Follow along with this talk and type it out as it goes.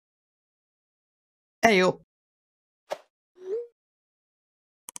Hey up.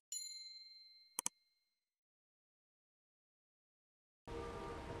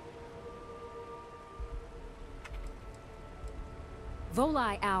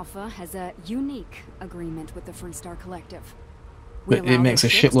 Volii Alpha has a unique agreement with the Freestar Collective. But it makes a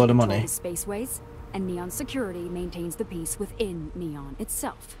shitload of money. Spaceways, and Neon Security maintains the peace within Neon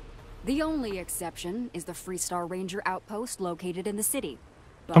itself. The only exception is the Freestar Ranger outpost located in the city.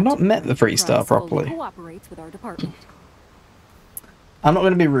 I've not met the Freestar properly. Cooperates with our department. I'm not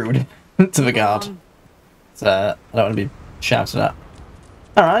going to be rude to the guard. So, I don't want to be shouted at.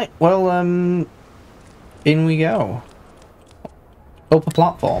 Alright, well, in we go. Up a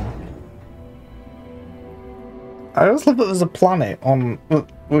platform. I always love that there's a planet on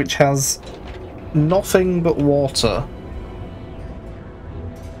which has nothing but water.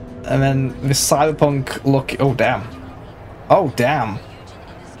 And then this cyberpunk look. Oh, damn. Oh, damn.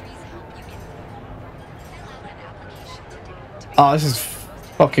 Oh, this is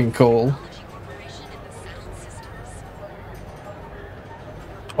fucking cool.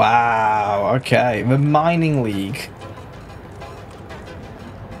 Wow, okay. The Mining League.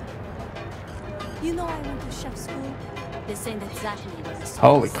 You know I went to chef school. This ain't exactly where the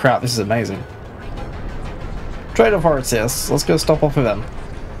Holy crap, this is amazing. Trade authorities. Let's go stop off with them.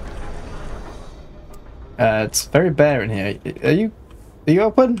 It's very bare in here. Are you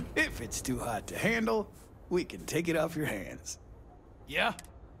open? If it's too hot to handle, we can take it off your hands. Yeah?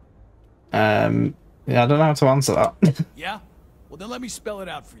 Yeah, I don't know how to answer that. Yeah? Well, then let me spell it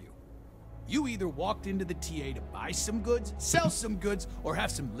out for you. You either walked into the TA to buy some goods, sell some goods, or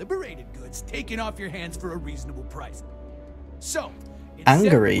have some liberated goods taken off your hands for a reasonable price. So,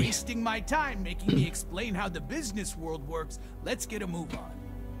 instead of wasting my time making me explain how the business world works, let's get a move on.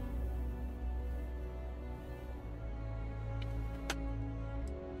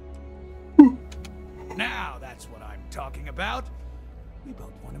 Now that's what I'm talking about. We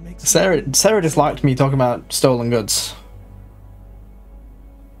both want to make some Sarah disliked me talking about stolen goods.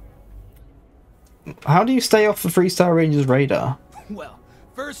 How do you stay off the Freestar Rangers radar? Well,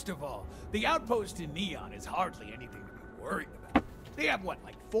 first of all, the outpost in Neon is hardly anything to be worried about. They have, what,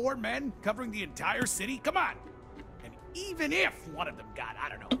 like 4 men covering the entire city? Come on! And even if one of them got, I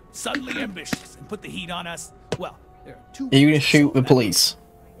don't know, suddenly ambitious and put the heat on us, well, there are 2 ways. Are you going to shoot the police?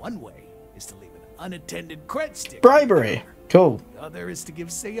 One way is to leave an unattended cred stick. Bribery! Cool. The other is to give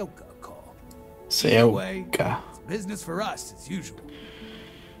Sayoka a call. Sayoka. It's business for us, as usual.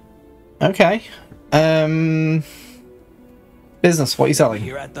 Okay. Business, what are you selling?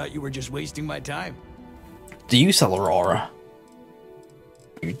 Here I thought you were just wasting my time. Do you sell Aurora?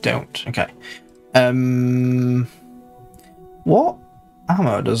 You don't. Okay. What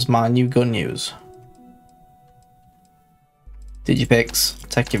ammo does my new gun use? Digipicks.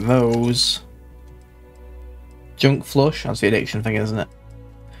 Taking those. Junk flush. That's the addiction thing, isn't it?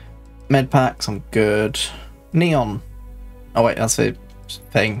 Med packs. I'm good. Neon. Oh wait, that's the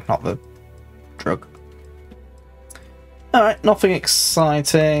thing, not the drug. Alright, nothing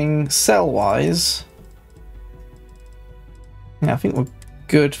exciting. Sell-wise. Yeah, I think we're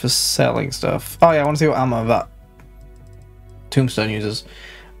good for selling stuff. Oh yeah, I want to see what ammo that Tombstone uses.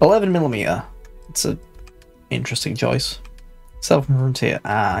 11mm. It's an interesting choice. Sell from Frontier.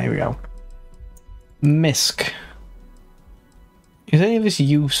 Ah, here we go. Misk. Is any of this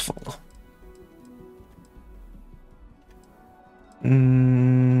useful?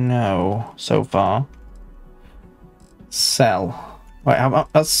 No, so far. Sell. Right,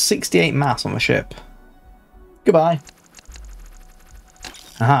 that's 68 mass on the ship. Goodbye.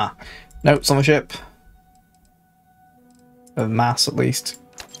 Aha. Notes on the ship. Of mass, at least.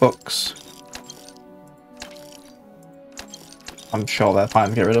 Books. I'm sure they're fine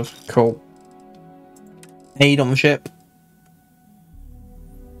to get rid of. Cool. Aid on the ship.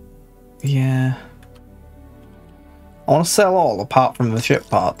 Yeah. I want to sell all apart from the ship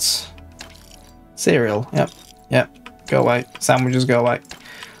parts. Cereal. Yep. Yep. Go away. Sandwiches go away.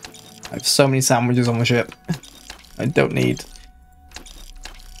 I have so many sandwiches on the ship. I don't need.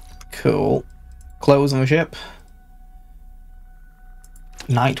 Cool. Clothes on the ship.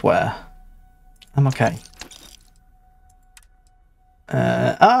 Nightwear. I'm okay.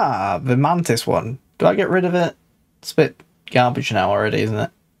 The mantis one. Do I get rid of it? It's a bit garbage now already, isn't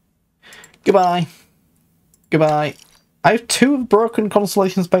it? Goodbye. Goodbye. I have 2 broken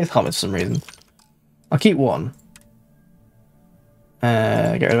Constellation space helmets for some reason. I'll keep 1.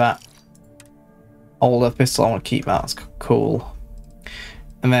 Get rid of that. Older pistol, I want to keep that. That's cool.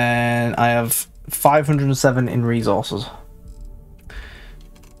 And then I have 507 in resources.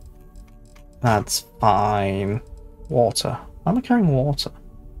 That's fine. Water. Why am I carrying water?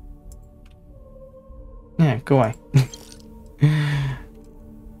 Yeah, go away.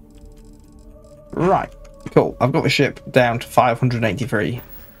 Right, cool. I've got the ship down to 583.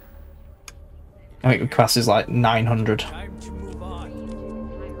 I think the capacity is like 900. Time to move on.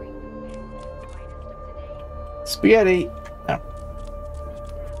 Spaghetti! No.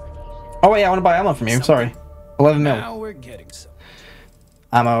 Oh, wait, I want to buy ammo from you. Sorry. 11 mil. Now we're getting some.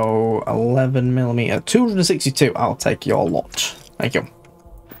 Ammo, 11mm. 262. I'll take your lot. Thank you.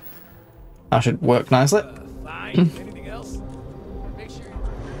 That should work nicely. Fine. Anything else? Make sure you...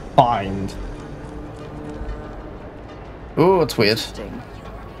 Find. Oh, it's weird. Interesting.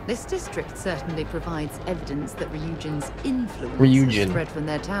 This district certainly provides evidence that Ryujin's influence Ryujin. has spread from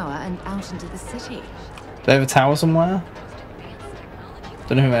their tower and out into the city. Do they have a tower somewhere?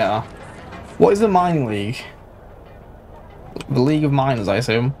 Don't know who they are. What is the mining league? The League of Miners, I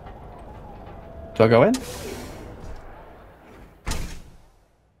assume. Do I go in?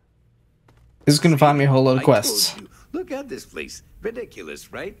 This is going to find me a whole load of quests. Look at this place.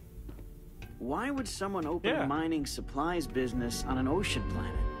 Ridiculous, right? Why would someone open a mining supplies business on an ocean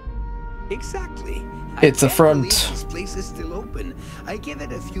planet? Exactly. It's a front. This place is still open. I give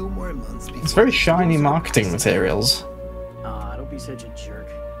it a few more months before It's very it shiny goes marketing up. materials. Ah, don't be such a jerk.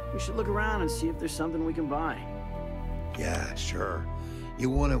 We should look around and see if there's something we can buy. Yeah, sure. You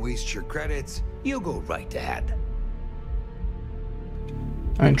want to waste your credits? You go right ahead.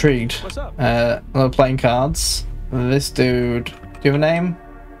 I'm intrigued. What's up? Another playing cards. This dude. Do you have a name?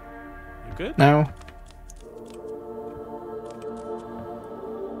 You good? No.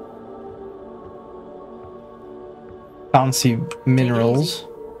 Fancy minerals.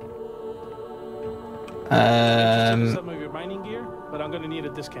 Some of your mining gear, but I'm gonna need a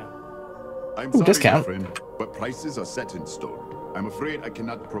discount. I'm Ooh, sorry, discount. my friend, but prices are set in stone. I'm afraid I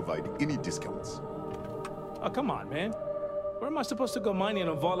cannot provide any discounts. Oh, come on, man. Where am I supposed to go mining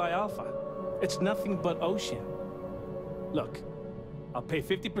on Volai Alpha? It's nothing but ocean. Look, I'll pay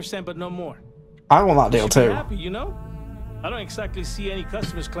 50%, but no more. I want that deal You should be too. happy, you know? I don't exactly see any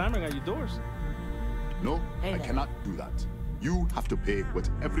customers clamoring at your doors. No, I cannot do that. You have to pay what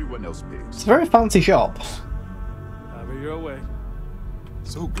everyone else It's pays. a very fancy shop. Have it your way.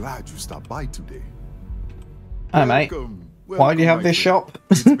 So glad you stopped by today. Hi, mate. Welcome. Why do you have my this friend. shop?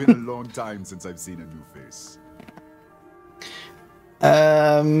 It's been a long time since I've seen a new face.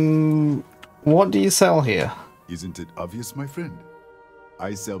 What do you sell here? Isn't it obvious, my friend?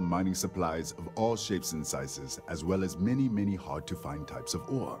 I sell mining supplies of all shapes and sizes, as well as many, many hard-to-find types of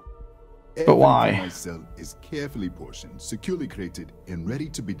ore. But why? Everything I sell is carefully portioned, securely crated, and ready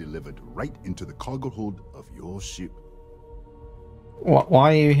to be delivered right into the cargo hold of your ship.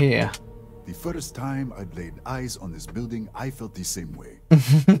 Why are you here? The first time I'd laid eyes on this building, I felt the same way.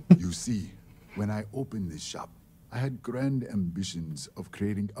 You see, when I opened this shop, I had grand ambitions of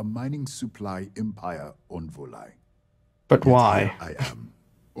creating a mining supply empire on Volai. But Yet why? here I am,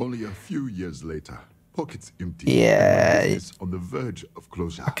 only a few years later, pockets empty. Yeah. and my business on the verge of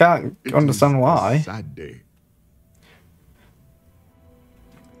closure. I can't It understand is a why. sad day.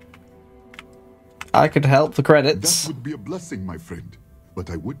 I could help the That credits. would be a blessing, my friend, but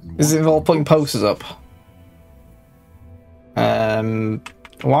I wouldn't. Is it want involved to putting impose. posters up?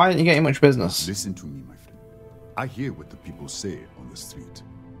 Why aren't you getting much business? Listen to me, my friend. I hear what the people say on the street.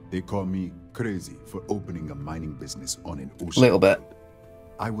 They call me crazy for opening a mining business on an ocean. Little bit.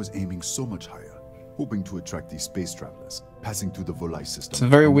 I was aiming so much higher, hoping to attract these space travelers passing through the Volai system. It's a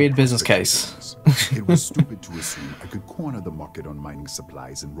very on weird their business prospective case. business. It was stupid to assume I could corner the market on mining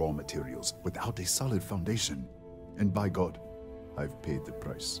supplies and raw materials without a solid foundation. And by God, I've paid the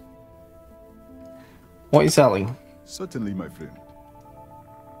price. What are you selling? Certainly, my friend.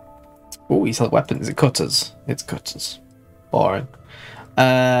 Oh, you sell weapons. Is it cutters? It's cutters. Boring.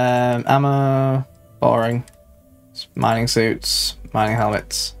 Ammo. Boring. Mining suits. Mining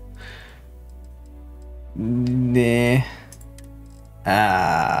helmets. Nah.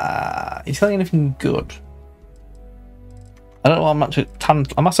 You selling anything good? I don't know. I'm actually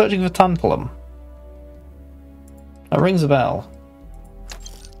am I searching for tantalum? That rings a bell.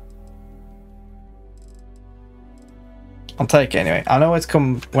 I'll take it anyway. I know where to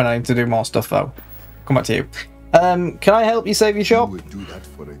come when I need to do more stuff though. Come back to you. Can I help you save your shop? You would do that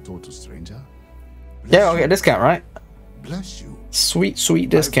for a total stranger? Yeah, I'll get a discount, right? Bless you. Sweet, sweet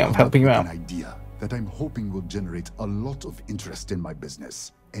discount for helping you I've out. come up with an idea that I'm hoping will generate a lot of interest in my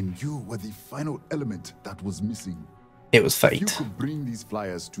business. And you were the final element that was missing. It was If you fate. could bring these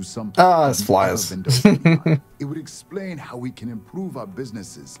flyers to some Ah, of it's the flyers. other vendors nearby, it would explain how we can improve our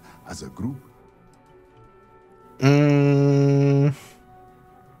businesses as a group.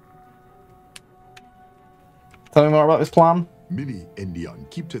 Tell me more about this plan. Minnie and Neon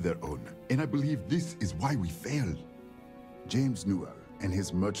keep to their own, and I believe this is why we failed. James Newell and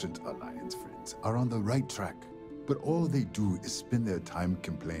his Merchant Alliance friends are on the right track, but all they do is spend their time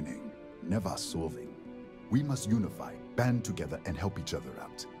complaining, never solving. We must unify, band together, and help each other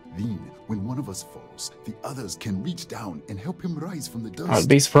out. Then, when one of us falls, the others can reach down and help him rise from the dust. I'd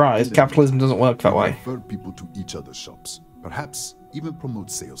be surprised. Capitalism doesn't work that way. Refer people to each other's shops. Perhaps even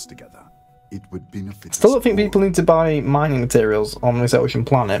promote sales together. It would benefit. Still don't think people need to buy mining materials on this ocean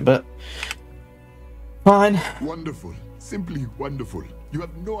planet, but fine. Wonderful, simply wonderful. You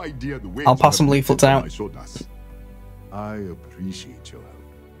have no idea the way. I'll pass some leaflets out. I appreciate your help.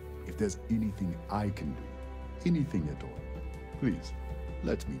 If there's anything I can do, anything at all, please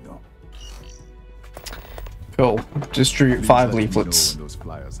let me know. Cool. Distribute 5 leaflets. Those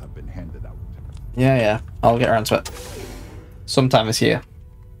flyers have been handed out. Yeah. I'll get around to it. Sometime this year.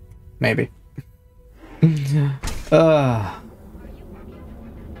 Maybe.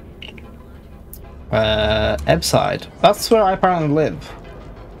 Ebside. That's where I apparently live.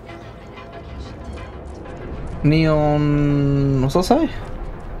 Neon... what's that say?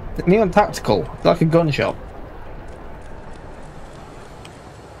 Neon Tactical. It's like a gun shop.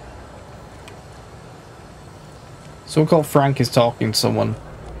 Someone called Frank is talking to someone.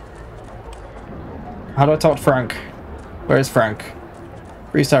 How do I talk to Frank? Where is Frank?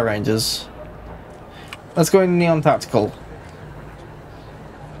 3-star Rangers. Let's go in Neon Tactical.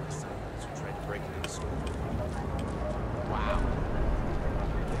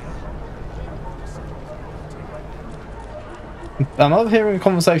 I'm overhearing a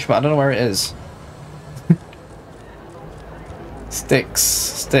conversation, but I don't know where it is.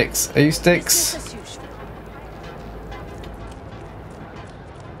 Sticks. Are you Sticks?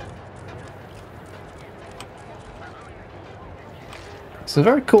 It's a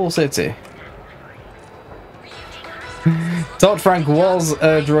very cool city. Todd Frank was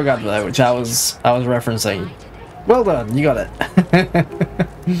a drug advert, which I was referencing. Well done, you got it.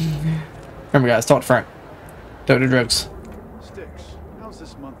 Remember, guys, Todd Frank. Don't do drugs. Sticks, how's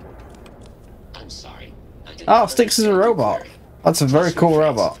this month looking? I'm sorry. Oh, Sticks is a robot. That's a very cool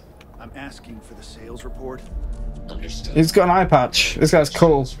robot. I'm asking for the sales report. Understood. He's got an eye patch. This guy's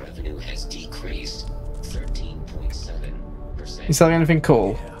cool. Revenue has decreased 13.7%. You selling anything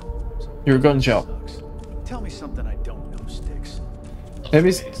cool? Yeah. You're a gun shop. Tell me something I don't know, Sticks. Maybe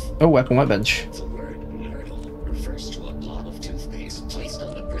it's... oh, weapon workbench. The word myrtle refers to a blob of toothpaste placed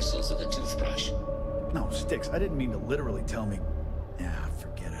on the bristles of a toothbrush. No, Sticks, I didn't mean to literally tell me. Yeah,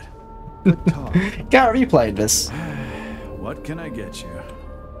 forget it. But talk. Garrett, have you played this? What can I get you?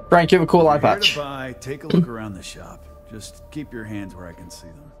 Frank, you have a cool eye If you're here patch. to buy, take a look around the shop. Just keep your hands where I can see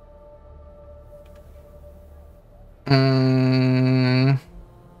them.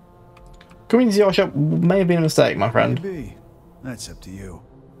 Coming to your shop may have been a mistake, my friend. Maybe. That's up to you.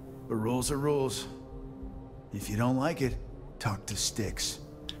 But rules are rules. If you don't like it, talk to Sticks.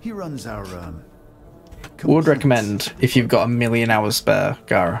 He runs our, Would recommend if you've got 1,000,000 hours spare,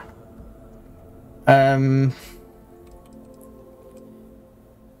 Gara.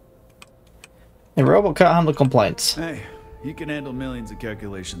 A robot can't handle complaints. Hey, he can handle millions of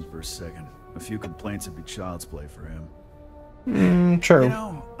calculations per second. A few complaints would be child's play for him. True. You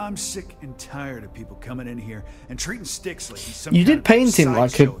know, I'm sick and tired of people coming in here and treating Sticks like he's some You kind did of paint him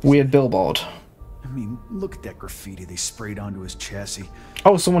like a sideshow. weird billboard. I mean, look at that graffiti they sprayed onto his chassis.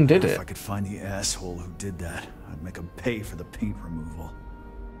 Oh, someone did it. If I could find the asshole who did that, I'd make him pay for the paint removal.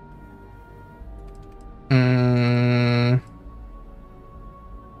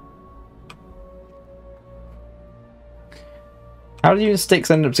 How did you and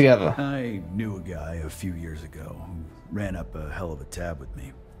Sticks end up together? I knew a guy a few years ago who ran up a hell of a tab with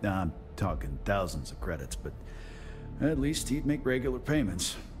me. Now, I'm talking thousands of credits, but at least he'd make regular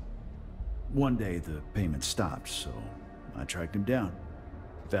payments. One day the payments stopped, so I tracked him down.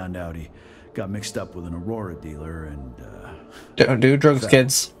 Found out he got mixed up with an Aurora dealer and Don't do drugs,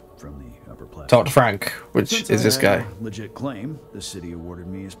 kids. from the upper platform. Talk to Frank, which Since is I this had guy. a legit claim, the city awarded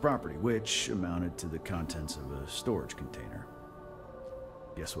me his property, which amounted to the contents of a storage container.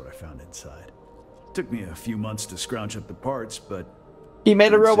 Guess what I found inside? Took me a few months to scrounge up the parts, but He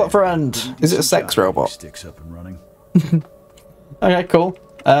made a robot friend. Is it a sex robot? Sticks up and running. Okay, cool.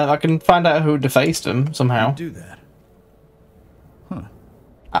 I can find out who defaced him somehow. Do that. Huh.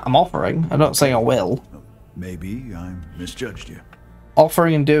 I'm offering. I'm not saying I will. Maybe I misjudged you.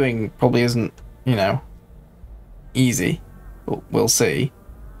 Offering and doing probably isn't, you know, easy. But we'll see.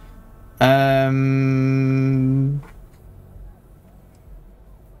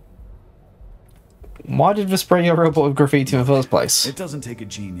 Why did we spray your robot with graffiti in the first place? It doesn't take a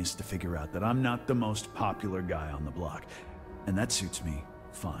genius to figure out that I'm not the most popular guy on the block. and that suits me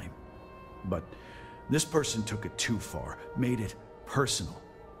fine. But this person took it too far, made it personal.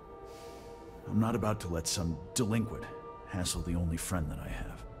 I'm not about to let some delinquent hassle the only friend that I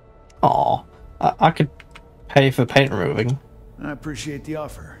have. Aw, I could pay for paint removing. I appreciate the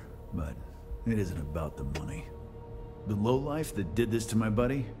offer, but it isn't about the money. The lowlife that did this to my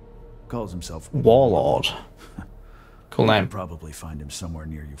buddy calls himself Warlord. Cool You name. can probably find him somewhere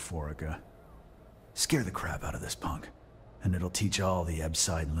near Euphorica. Scare the crap out of this punk, and it'll teach all the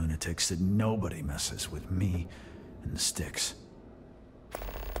Ebside lunatics that nobody messes with me and the sticks.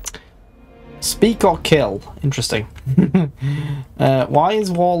 Speak or kill. Interesting. Why is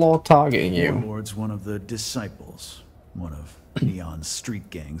Warlord targeting you? Warlord's one of the disciples, one of Neon's street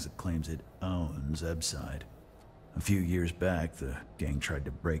gangs that claims it owns Ebside. A few years back, the gang tried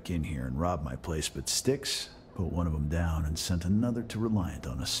to break in here and rob my place, but Styx put one of them down and sent another to Reliant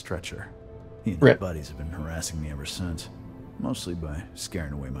on a stretcher. He and his buddies have been harassing me ever since, mostly by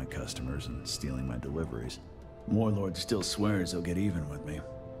scaring away my customers and stealing my deliveries. Warlord still swears he'll get even with me,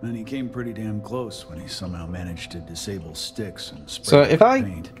 and he came pretty damn close when he somehow managed to disable Styx and spray So if I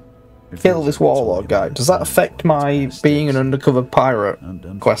paint. kill this Warlord guy, does that affect my being an undercover pirate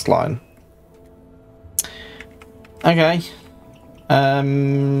quest line? Okay.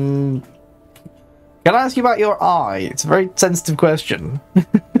 Can I ask you about your eye? It's a very sensitive question.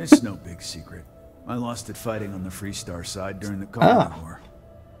 It's no big secret. I lost it fighting on the Freestar side during the Cold War.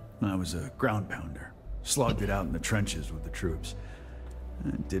 I was a ground pounder. Slogged it out in the trenches with the troops.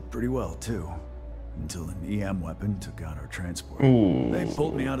 And did pretty well, too. Until an EM weapon took out our transport. Ooh. They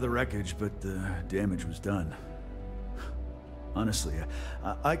pulled me out of the wreckage, but the damage was done. Honestly,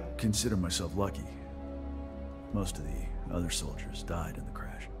 I consider myself lucky. Most of the other soldiers died in the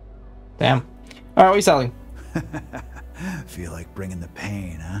crash. Damn. Alright, what are you selling? Feel like bringing the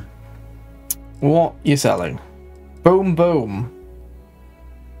pain, huh? What you selling? Boom boom.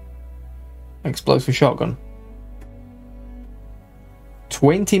 Explosive shotgun.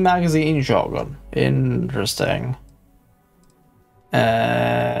 20 magazine shotgun. Interesting.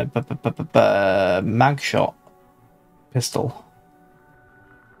 Mag shot pistol.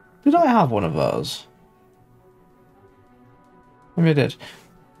 Did I have one of those? Maybe I did.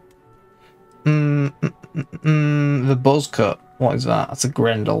 The buzz cut. What is that? That's a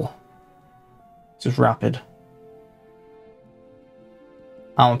Grendel. It's just rapid.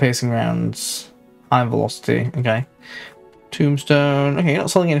 Armor piercing rounds. High velocity. Okay. Tombstone. Okay, you're not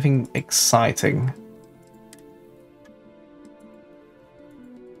selling anything exciting.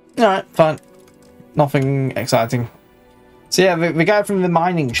 Alright, fine. Nothing exciting. So yeah, the guy from the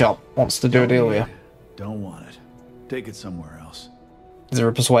mining shop wants to do a deal with you. Don't want it. Take it somewhere else. Is there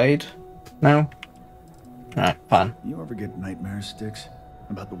a persuade? No? Alright, fine. You ever get nightmares, Styx?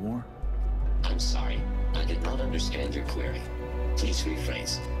 About the war? I'm sorry. I did not understand your query. Please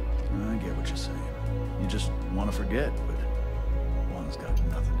rephrase. I get what you're saying. You just want to forget, but one's got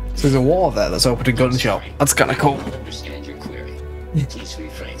nothing to do. So there's a war there that's opened a gun shop. That's kind of cool. I do not understand your query. Please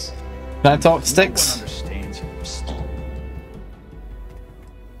rephrase. Can I talk to Styx? No one understands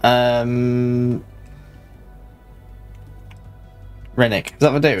you. Rennick. Is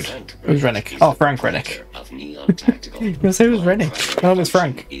that the dude? Who's Rennick? Oh, Frank Rennick. You gonna say who's Rennick? Oh, it's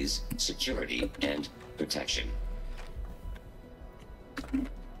Frank. Is security and protection.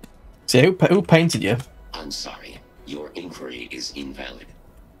 See, who painted you? I'm sorry. Your inquiry is invalid.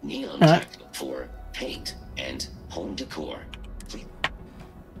 Neon Tactical for paint and home decor. Please.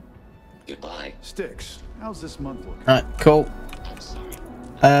 Goodbye. Styx, how's this month looking? Alright, cool. I'm sorry.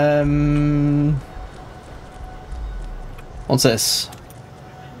 What's this?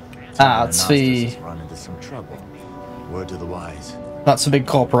 Ah, it's the... Run into some trouble. Word to the wise. That's a big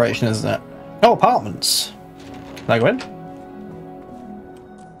corporation, isn't it? Oh, apartments. Can I go in?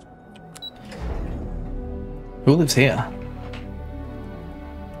 Who lives here?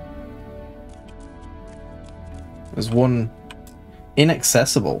 There's one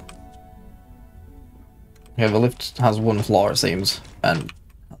inaccessible. Okay, the lift has one floor, it seems, and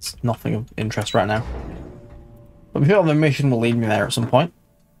that's nothing of interest right now. But I'm sure the mission will lead me there at some point.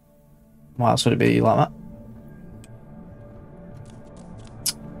 Why else would it be like that?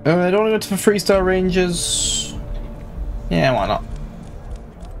 I don't want to go to the 3-star ranges. Yeah, why not?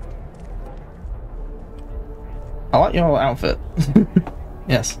 I like your outfit.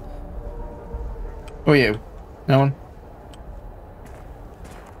 Yes. Who are you? No one?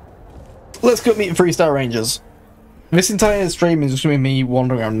 Let's go meet the 3-star rangers. This entire stream is just going to be me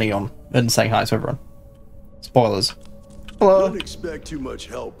wandering around Neon and saying hi to everyone. Spoilers. Hello. Don't expect too much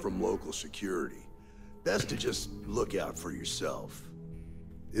help from local security. Best to just look out for yourself.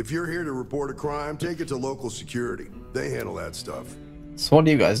 If you're here to report a crime, take it to local security. They handle that stuff. So what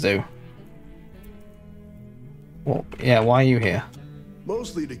do you guys do? Well, yeah, why are you here?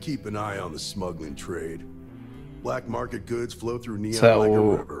 Mostly to keep an eye on the smuggling trade. Black market goods flow through Neon So, like a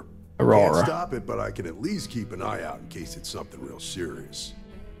river. Aurora. Can't stop it, but I can at least keep an eye out in case it's something real serious.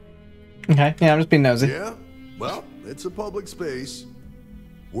 Okay, yeah, I'm just being nosy. Yeah? Well, it's a public space.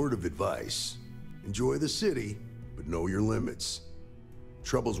 Word of advice. Enjoy the city, but know your limits.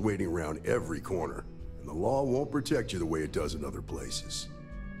 Trouble's waiting around every corner, and the law won't protect you the way it does in other places.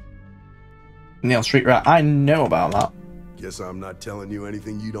 Neil Street Rat, I know about that. Guess I'm not telling you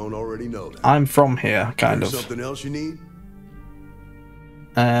anything you don't already know then. I'm from here, kind There's of. something else you need?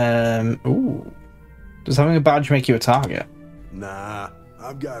 Ooh. Does having a badge make you a target? Nah,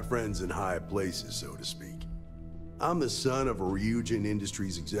 I've got friends in high places, so to speak. I'm the son of a Ryujin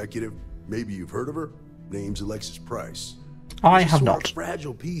Industries executive. Maybe you've heard of her. Name's Alexis Price. I have not. It's a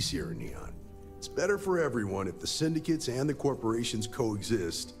fragile piece here in Neon. It's better for everyone if the syndicates and the corporations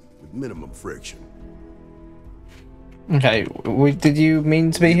coexist with minimum friction. Okay, did you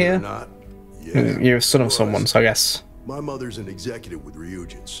mean to be here? Not? Yeah, You're a son of someone, so I guess. My mother's an executive with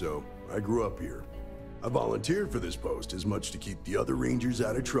Ryujin, so I grew up here. I volunteered for this post as much to keep the other Rangers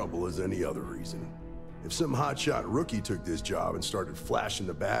out of trouble as any other reason. If some hotshot rookie took this job and started flashing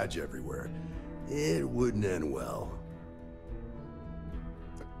the badge everywhere, it wouldn't end well.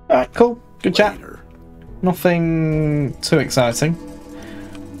 Alright, cool. Good chat. Nothing too exciting.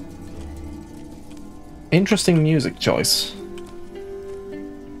 Interesting music choice.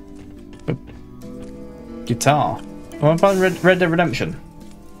 Guitar. Am I playing Red Dead Redemption?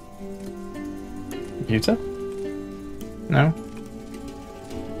 Computer? No?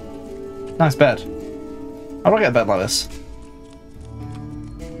 Nice bed. How do I get a bed like this?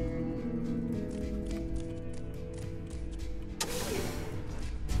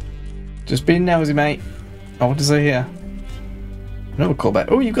 Just being nosy, mate. Oh, what does it here? Another cool bed.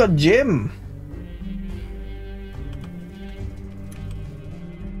 Oh, you've got a gym!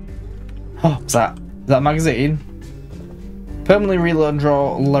 Oh, what's that? Is that a magazine? Permanently reload and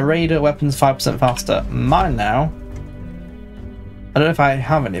draw Laredo weapons 5% faster. Mine now. I don't know if I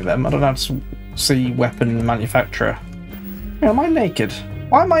have any of them. I don't know how to see weapon manufacturer. Hey, am I naked?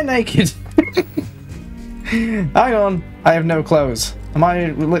 Why am I naked? Hang on. I have no clothes. Am I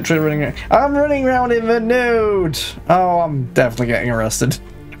literally running around? I'm running around in the nude! Oh, I'm definitely getting arrested.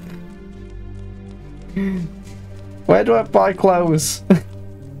 Where do I buy clothes?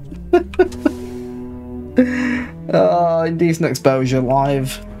 Indecent exposure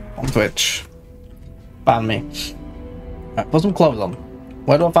live on Twitch. Ban me. Right, put some clothes on.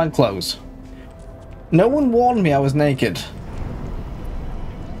 Where do I find clothes? No one warned me I was naked.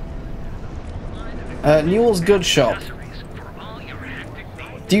 Newell's Good Shop.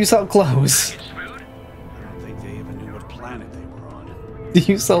 Do you sell clothes? I don't think they even knew what planet they were on. Do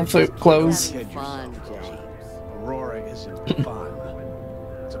you sell clothes? Aurora isn't fun.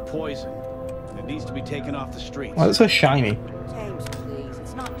 It's a poison. It needs to be taken off the streets. Why is it so shiny? James, please.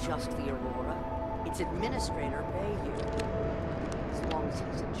 It's not just the Aurora. Its administrator, Bayou. As long as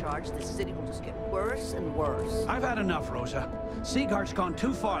he's in charge, the city will just get worse and worse. I've had enough, Rosa. Sieghart's gone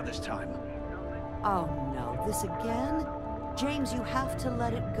too far this time. Oh no, this again? James, you have to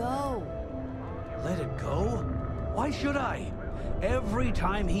let it go. Let it go? Why should I? Every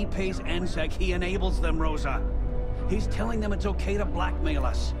time he pays NSEC, he enables them, Rosa. He's telling them it's okay to blackmail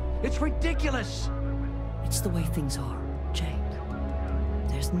us. It's ridiculous. It's the way things are, James.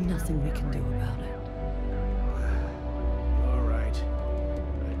 There's nothing we can do about it. All right.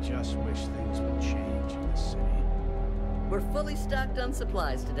 I just wish things would change in the city. We're fully stocked on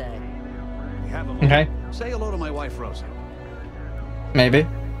supplies today. We have a moment. Okay. Say hello to my wife, Rosa. Maybe.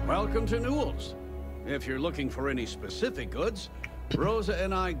 Welcome to Newell's. If you're looking for any specific goods, Rosa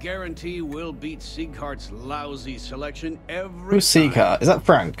and I guarantee we'll beat Sieghart's lousy selection every Who's Sieghart? Is that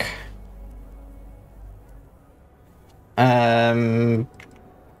Frank? Sieghart.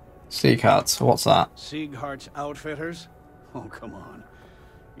 What's that? Sieghart's Outfitters? Oh, come on.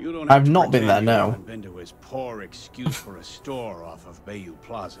 You don't I've not been there, no. Been to his poor excuse for a store off of Bayou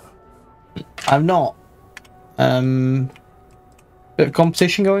Plaza. I've not. Bit of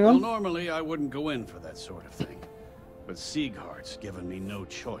competition going on? Well, normally I wouldn't go in for that sort of thing. But Sieghart's given me no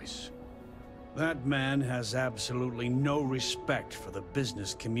choice. That man has absolutely no respect for the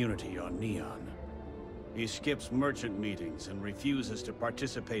business community on Neon. He skips merchant meetings and refuses to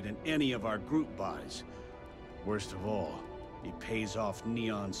participate in any of our group buys. Worst of all, he pays off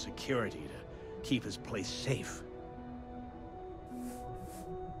Neon security to keep his place safe.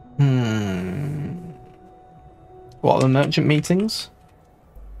 What are the merchant meetings?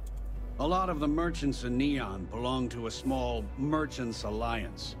 A lot of the merchants in Neon belong to a small merchants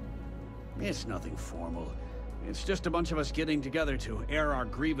alliance. It's nothing formal. It's just a bunch of us getting together to air our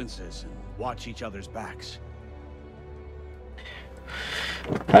grievances and watch each other's backs.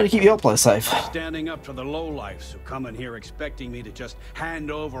 How do you keep your place safe? Standing up to the lowlifes who come in here expecting me to just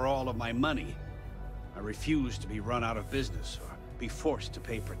hand over all of my money. I refuse to be run out of business or be forced to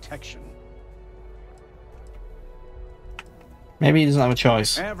pay protection. Maybe he doesn't have a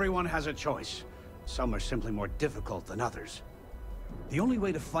choice. Everyone has a choice. Some are simply more difficult than others. The only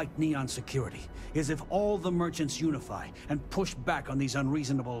way to fight Neon security is if all the merchants unify and push back on these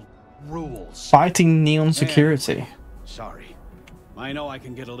unreasonable rules. Fighting Neon security. Sorry. I know I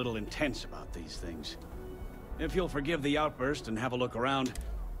can get a little intense about these things. If you'll forgive the outburst and have a look around.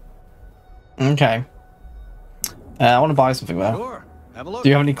 Okay. I want to buy something though. Sure. Have a look. Do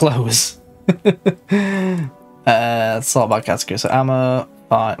you have any clothes? Let's sort by category. So ammo,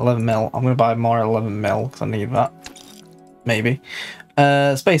 fine, 11 mil. I'm going to buy more 11 mil because I need that. Maybe.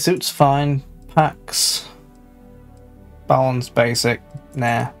 Spacesuits, fine. Packs. Balance, basic.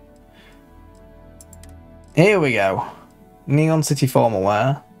 Nah. Here we go. Neon City formal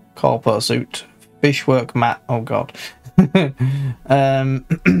wear. Corpo suit. Fishwork mat. Oh god.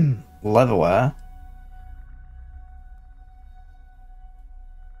 Leatherwear.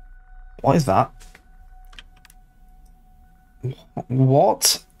 What is that?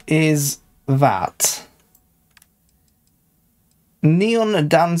 What is that? Neon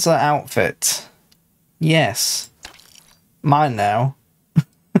dancer outfit. Yes. Mine now.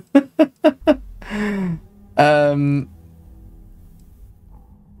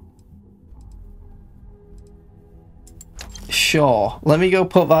 Sure. Let me go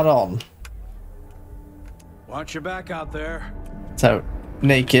put that on. Watch your back out there. So,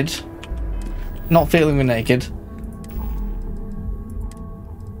 naked. Not feeling we're naked.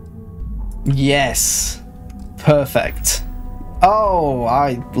 Yes. Perfect. Oh,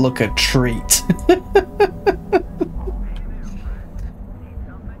 I look a treat.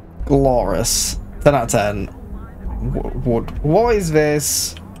 Glorious. 10 out of 10. Wood. What is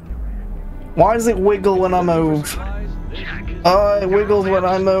this? Why does it wiggle when I move? Oh, it wiggles when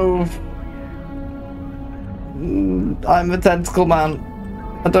I move. I'm a tentacle man.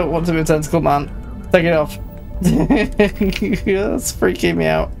 I don't want to be a tentacle man. Take it off. That's freaking me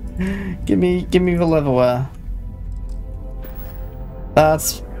out. Give me the leatherwear.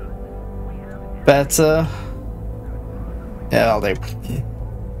 That's better. Yeah, I'll do.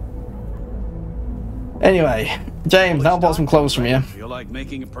 Anyway, James, I'll bought some clothes from you. Feel like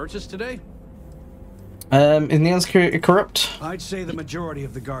making a purchase today? Is Neon security corrupt? I'd say the majority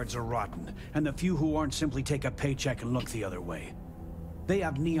of the guards are rotten, and the few who aren't simply take a paycheck and look the other way. They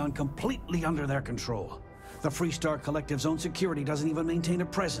have Neon completely under their control. The Freestar Collective's own security doesn't even maintain a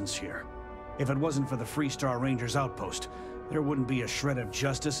presence here. If it wasn't for the Freestar Rangers outpost, there wouldn't be a shred of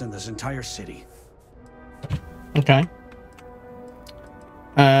justice in this entire city. Okay.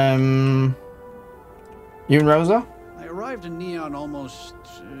 You and Rosa? I arrived in Neon almost,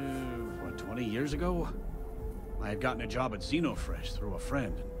 20 years ago? I had gotten a job at Xenofresh through a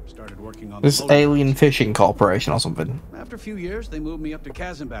friend and started working on This Alien Fishing Corporation or something. After a few years, they moved me up to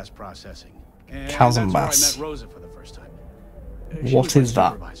Kazanbass processing. And Kazanbass. that's where I met Rosa for the first time. What is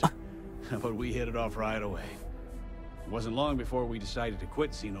that? But we hit it off right away. It wasn't long before we decided to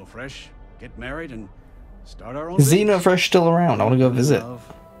quit Xenofresh, get married, and start our own Xenofresh still around. I want to go visit.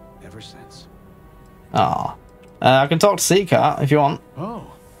 Ever since. Ah. I can talk to Seacart if you want.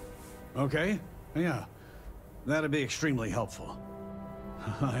 Oh. Okay. Yeah. That'd be extremely helpful.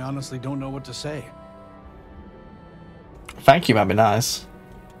 I honestly don't know what to say. Thank you, that'd be nice.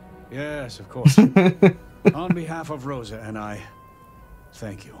 Yes, of course. On behalf of Rosa and I,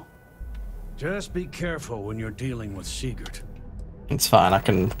 thank you. Just be careful when you're dealing with Sigurd. It's fine, I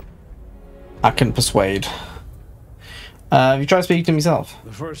can persuade. Have you tried speaking to him yourself?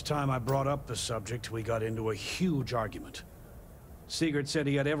 The first time I brought up the subject, we got into a huge argument. Sigurd said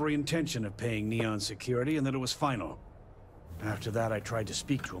he had every intention of paying Neon security and that it was final. After that, I tried to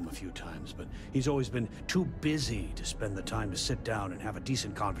speak to him a few times, but he's always been too busy to spend the time to sit down and have a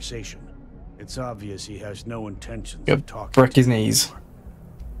decent conversation. It's obvious he has no intentions of talking. Break his knees.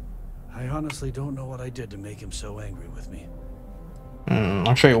 I honestly don't know what I did to make him so angry with me.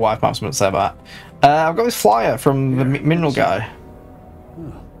 I'm sure your wife might have something to say about it. I've got this flyer from the mineral guy.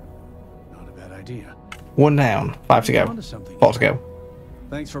 Not a bad idea. 1 down, 5 to go. 4 to go.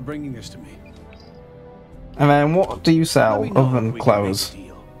 Thanks for bringing this to me. And then what do you sell other than clothes?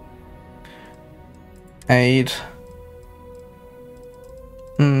 Aid.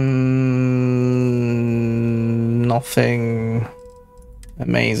 Nothing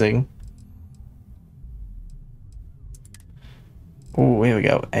amazing. Oh, here we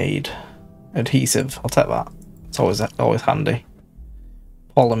go. Aid. Adhesive. I'll take that. It's always handy.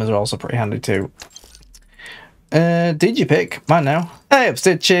 Polymers are also pretty handy too. Did you pick? Mine now. Hey up,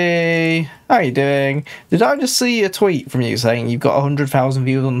 Stitchy! How are you doing? Did I just see a tweet from you saying you've got 100,000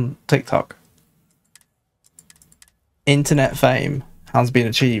 views on TikTok? Internet fame has been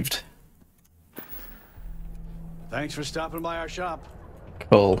achieved. Thanks for stopping by our shop.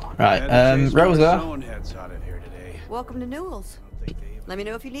 Cool. Right, Rosa. Welcome to Newell's. Let me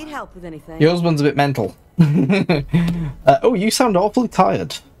know if you need help with anything. Your husband's a bit mental. Oh, you sound awfully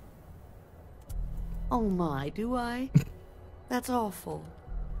tired. Oh my, do I? That's awful.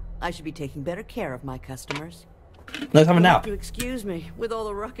 I should be taking better care of my customers. Let's have a nap. You excuse me. With all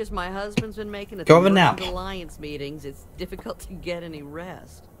the ruckus my husband's been making at Go the have a nap. Alliance meetings, it's difficult to get any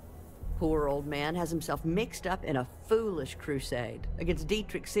rest. Poor old man has himself mixed up in a foolish crusade against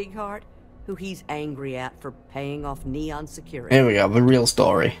Dietrich Sieghart, who he's angry at for paying off Neon security. Here we go, the real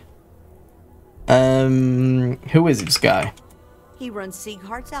story. Who is this guy? He runs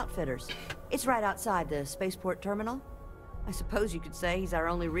Sieghart's Outfitters. It's right outside the spaceport terminal. I suppose you could say he's our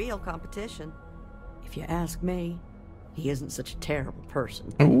only real competition. If you ask me, he isn't such a terrible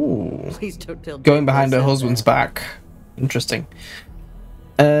person. Ooh. Please don't tell Going behind her husband's back. Interesting.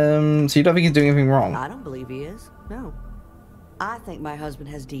 So you don't think he's doing anything wrong? I don't believe he is. No. I think my husband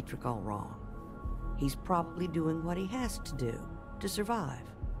has Dietrich all wrong. He's probably doing what he has to do to survive.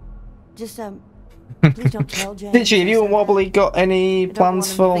 Just, please don't tell James. Did she? Have you and Wobbly got any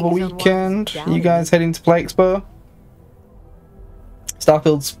plans for the weekend? You guys heading to Play Expo?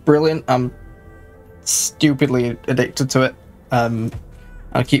 Starfield's brilliant. I'm stupidly addicted to it.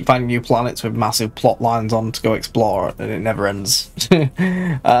 I keep finding new planets with massive plot lines on to go explore, and it never ends.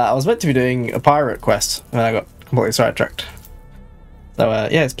 I was meant to be doing a pirate quest, and I got completely sidetracked. So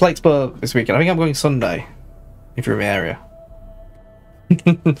yeah, it's Play Expo this weekend. I think I'm going Sunday, if you're in the area.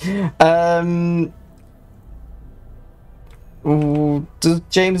 Does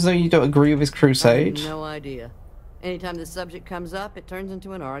James know you don't agree with his crusade? I have no idea. Anytime the subject comes up, it turns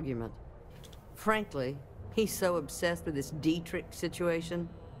into an argument. Frankly, he's so obsessed with this Dietrich situation,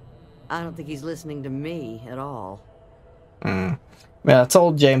 I don't think he's listening to me at all. Yeah, I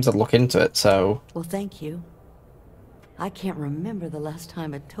told James I'd look into it, so... Well, thank you. I can't remember the last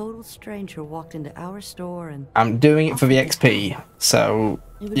time a total stranger walked into our store and... I'm doing it for the XP, so...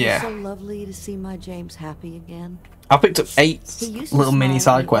 It would yeah. be so lovely to see my James happy again. I picked up 8 little mini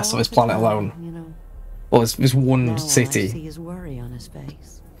side quests on this planet alone. You know. Well, it's one Now city. I see his worry on his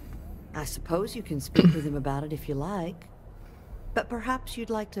face. I suppose you can speak with him about it if you like. But perhaps you'd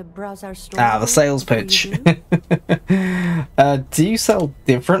like to browse our store. Ah, the sales pitch. Do you sell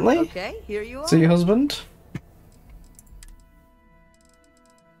differently? Okay, here you are. To your husband?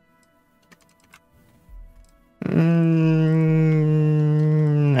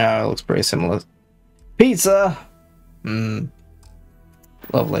 No, it looks pretty similar. Pizza!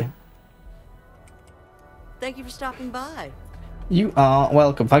 Lovely. Thank you for stopping by. You are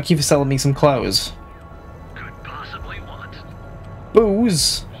welcome. Thank you for selling me some clothes. Could possibly want.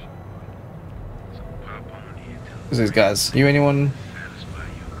 Booze! Who's these guys? You anyone?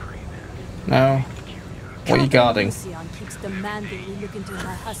 No? What are you guarding? Lucian keeps demanding we look into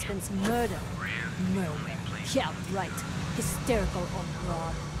her husband's murder. Murder. Yeah, right. Hysterical old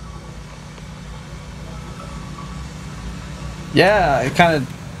broad. Yeah, it kind of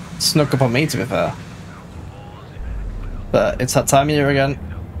snuck up on me, to be fair. But it's that time of year again.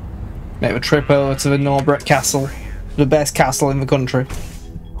 Make a trip over to the Norbrecht Castle. The best castle in the country.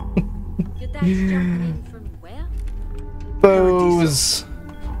 Booze!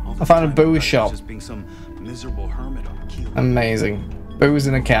 I found a booze shop. Amazing. Booze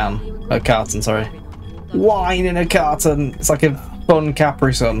in a can. A carton, sorry. Wine in a carton! It's like a fun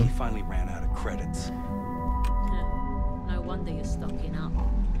Capri Sun. Finally ran out of credits. No wonder you're stocking up.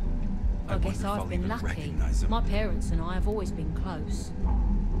 I guess I've been lucky. My parents and I have always been close.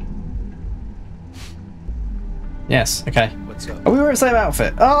 Yes, okay. What's up? Are we wearing the same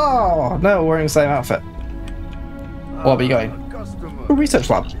outfit? Oh, no, we're wearing the same outfit. What are you going? Oh, research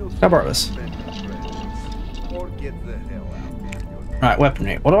lab. Can I borrow this? Right,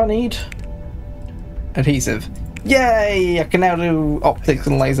 weaponry. What do I need? Adhesive. Yay! I can now do optics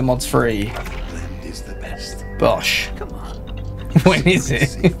and laser mods free. Bosh. When is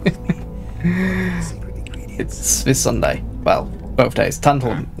it? It's this Sunday. Well, both days.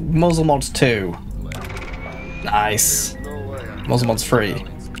 Tantalum. Muzzle mods 2. Nice. Muzzle mods free. Can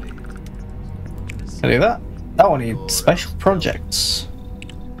I do that? Oh, I need special projects.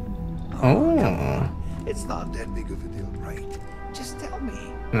 Oh. It's not that big of a deal, right? Just tell me.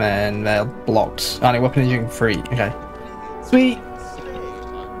 And then they're blocked. I need weapon engineering free. Okay. Sweet.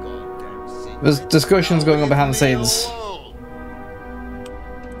 There's discussions going on behind the scenes.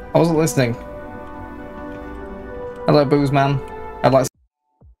 I wasn't listening. Hello, Booze Man. I'd like.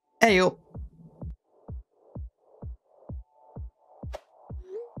 Hey up.